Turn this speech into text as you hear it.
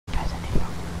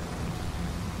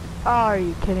Oh, are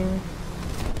you kidding me?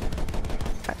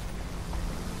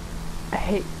 I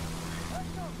hate.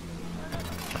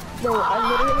 No, I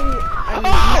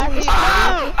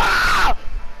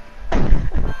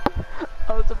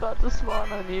was about to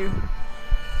spawn on you.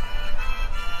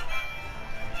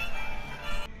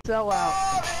 Sell out.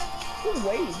 Who's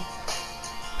Wade?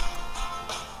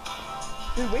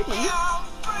 Did Wade leave?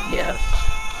 Yes.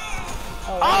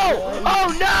 Oh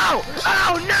no!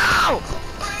 Oh no!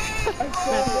 I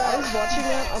was watching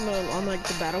that on like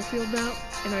the battlefield map,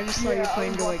 and I just saw your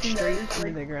plane go like straight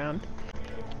into the ground.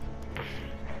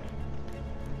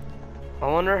 I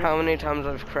wonder how many times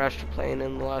I've crashed a plane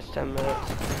in the last 10 minutes.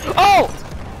 Oh!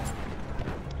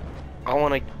 I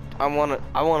wanna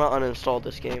uninstall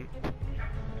this game.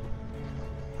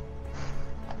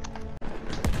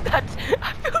 I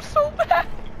feel so bad.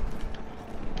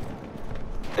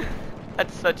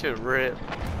 That's such a rip.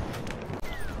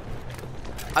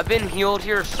 I've been healed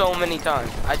here so many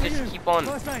times. I just keep on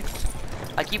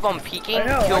peeking.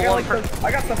 Kill one per.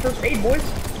 I got the first aid, boys.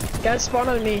 Guys, spawn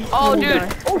on me. Oh, dude.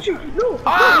 Oh shoot! No!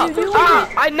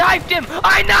 I knifed him!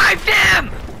 I knifed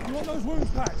him! You want those wounds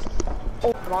patched?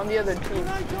 Oh, I'm on the other team.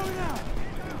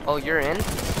 Oh, you're in?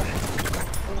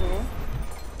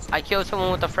 I killed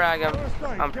someone with a frag.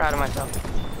 I'm proud of myself.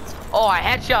 Oh, I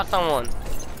headshot someone.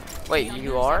 Wait,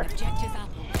 you are?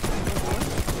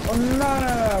 Oh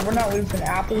no! We're not losing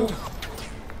apples.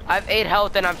 I have 8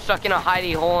 health and I'm stuck in a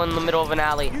hidey hole in the middle of an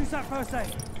alley. Use that first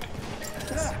aid.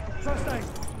 First aid.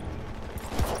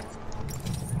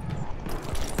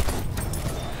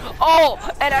 Oh,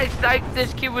 and I sniped.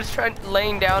 This kid was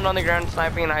laying down on the ground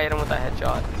sniping, and I hit him with a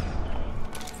headshot.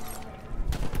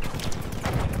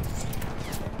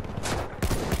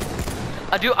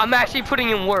 Dude, I'm actually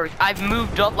putting in work. I've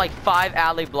moved up like 5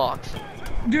 alley blocks.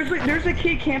 There's a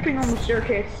kid camping on the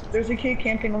staircase.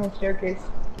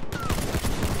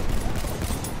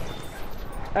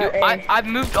 Dude, I've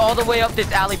moved all the way up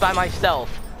this alley by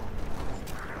myself.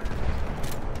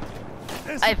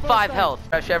 I have 5 health.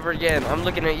 Crash ever again. I'm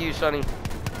looking at you, Sonny.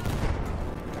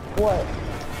 What?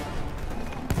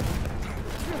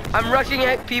 I'm rushing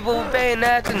at people with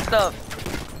bayonets and stuff.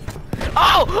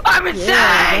 Oh, I'm insane!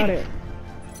 Yeah! I got it.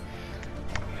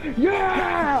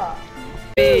 Yeah!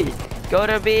 B, go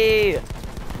to B.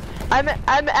 I'm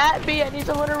at B. I need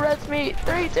someone to res me.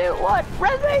 3, 2, 1.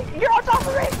 Res me. You're on top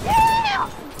of me. Yeah!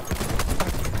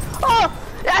 Oh!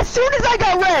 As soon as I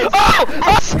got res. Oh!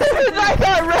 As soon as I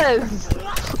got res.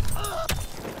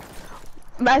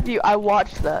 Matthew, I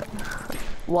watched that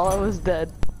while I was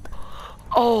dead.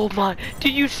 Oh my!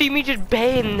 Did you see me just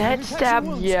bayonet stab?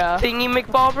 Yeah. Thingy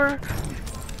McBobber?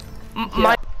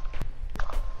 My.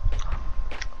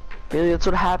 Really, that's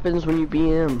what happens when you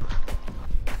BM.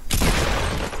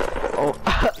 Oh.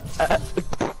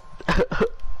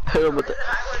 Hit him with it.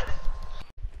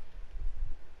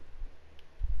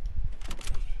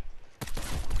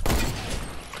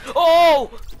 Oh!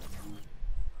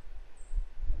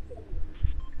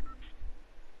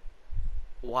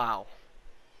 Wow.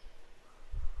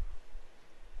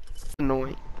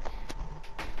 Annoying.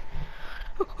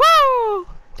 Whoa!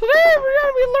 Today we're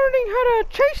gonna be learning how to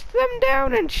chase them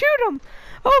down and shoot them.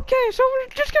 Okay, so we're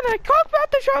just gonna cock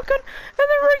out the shotgun, and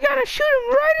then we're gonna shoot him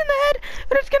right in the head,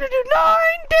 and it's gonna do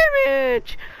 9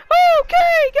 damage.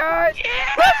 Okay, guys,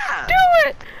 let's do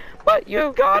it. But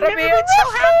you gotta be a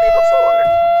so happy before.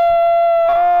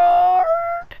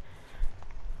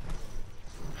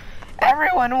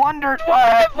 Everyone wonders why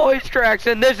I have voice cracks,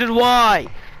 and this is why.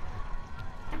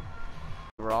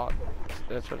 Rock.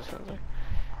 That's what it sounds like.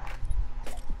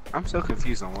 I'm so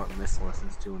confused on what Miss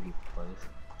listens to when he plays.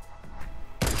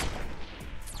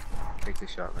 Take the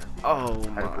shot, man. Oh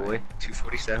my. Attaboy.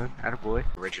 247. Attaboy.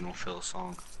 Original Phil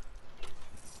song.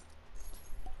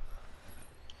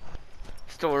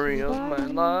 Story of my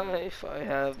life. I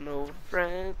have no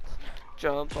friends.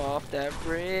 Jump off that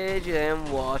bridge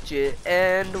and watch it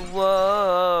end.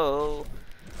 Whoa.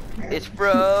 It's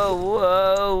frozen.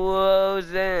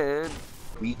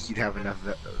 Week you'd have enough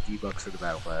V-Bucks for the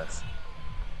battle pass.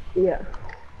 Yeah.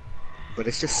 But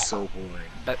it's just so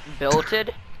boring.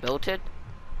 Belted? Belted?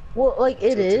 Well, like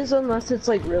it is, unless it's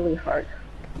like really hard.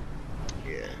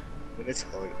 Yeah. But it's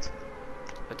hard.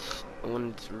 It's when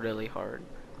it's really hard.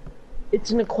 It's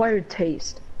an acquired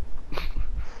taste.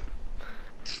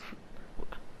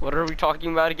 What are we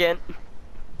talking about again?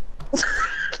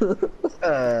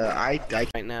 Right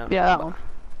now. Yeah, that one.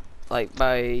 Like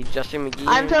by Justin McGee.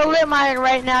 I'm totally mine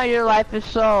right now. Your life is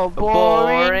so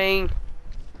boring.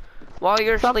 While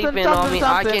you're sleeping on me,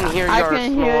 I can hear your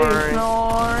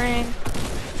snoring.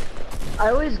 I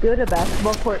always go to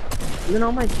basketball court And then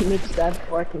all my teammates died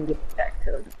before I can get back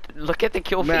to them. Look at the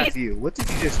kill feed. Matthew, what did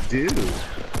you just do?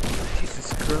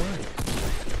 Jesus Christ.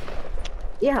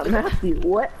 Yeah, Matthew,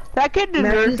 what? That kid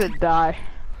deserves to die.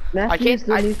 Matthew's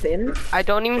the new fan? I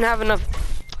don't even have enough.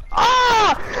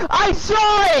 Ah! I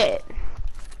saw it!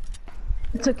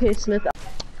 It's okay, Smith.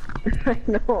 I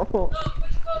know.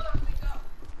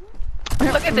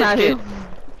 Look at this kid.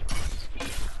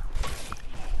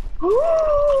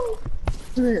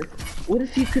 Smith, what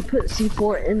if you could put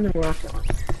C4 in the rocket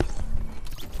launcher?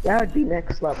 That would be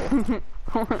next level.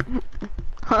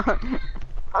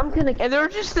 I'm gonna. And there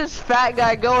was just this fat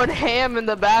guy going ham in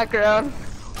the background.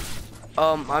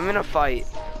 I'm in a fight.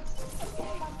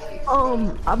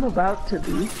 I'm about to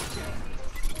be.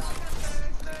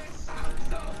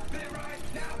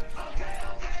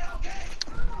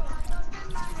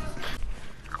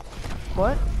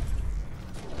 What?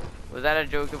 Was that a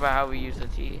joke about how we use the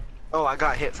T? Oh, I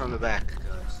got hit from the back,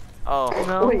 guys. Oh,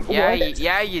 no. Wait, yeah, what?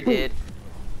 yeah, you did.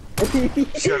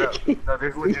 Shut up. No,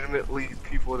 there's legitimately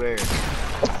people there.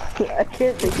 I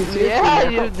can't think of it. Yeah,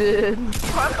 you did.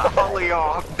 All of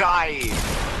y'all dying.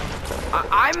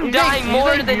 I'm You dying think- more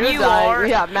you think than you're you dying? are.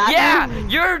 Yeah, Matthew? Yeah,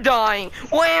 you're dying.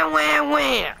 Wham, wham,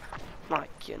 wham. My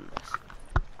goodness.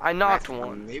 I knocked Matthew,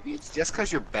 one. Maybe it's just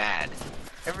because you're bad.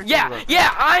 Everything Yeah, about-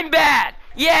 yeah, I'm bad.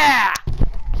 Yeah.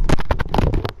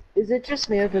 Is it just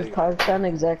me or does Todd sound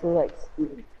exactly like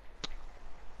Steven?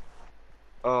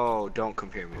 Oh, don't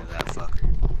compare me to that fucker.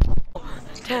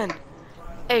 10,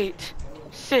 8,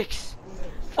 6,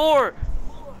 4,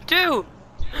 2.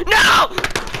 No!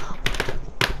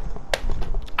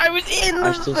 I was in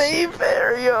the safe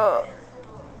area.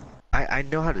 I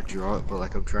know how to draw it, but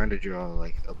like I'm trying to draw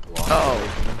like a block. Oh.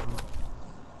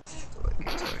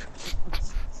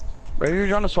 Maybe you're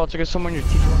trying to swat to get someone your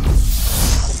teeth.